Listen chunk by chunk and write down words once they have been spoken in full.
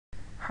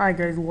Hi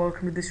guys,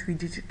 welcome to this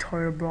video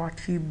tutorial brought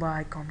to you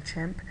by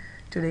ComChamp.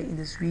 Today in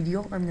this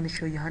video I'm going to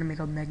show you how to make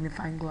a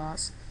magnifying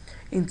glass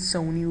in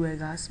Sony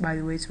Vegas. By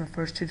the way, it's my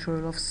first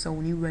tutorial of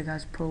Sony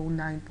Vegas Pro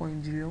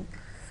 9.0.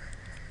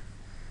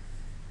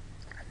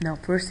 Now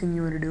first thing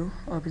you want to do,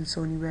 open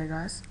Sony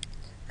Vegas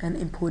and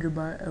import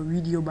a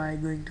video by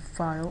going to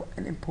File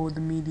and import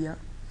the media.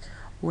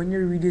 When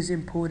your video is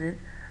imported,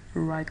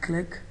 right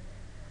click.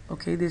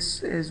 Okay,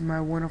 this is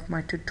one of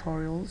my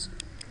tutorials.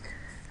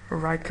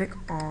 Right click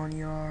on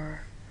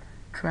your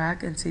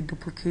track and say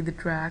duplicate the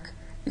track.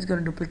 It's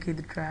gonna duplicate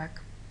the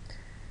track.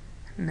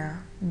 Now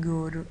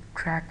go to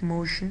track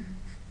motion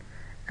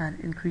and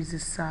increase the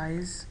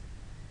size.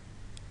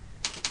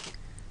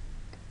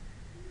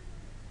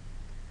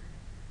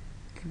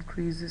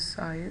 Increase the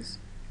size.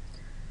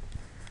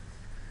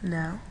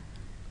 Now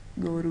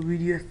go to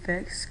video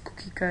effects,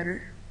 cookie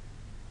cutter,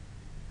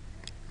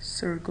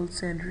 circle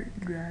center,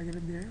 drag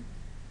it there.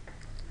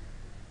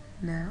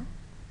 Now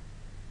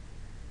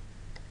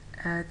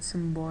add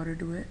some border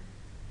to it,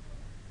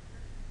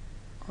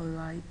 a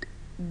light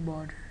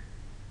border.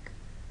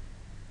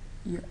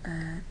 You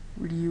add,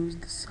 reduce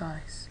the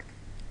size.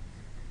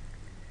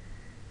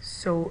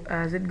 So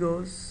as it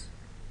goes,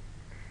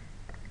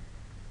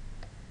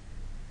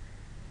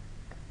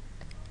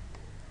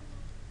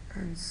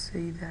 and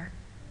say that.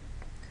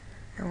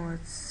 Now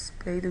let's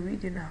play the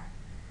video now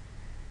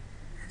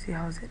and see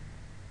how's it.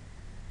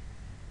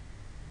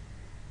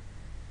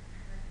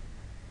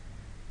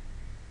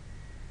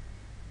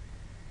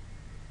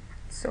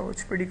 So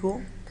it's pretty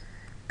cool.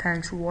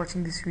 Thanks for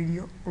watching this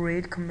video.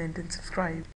 Rate, comment and subscribe.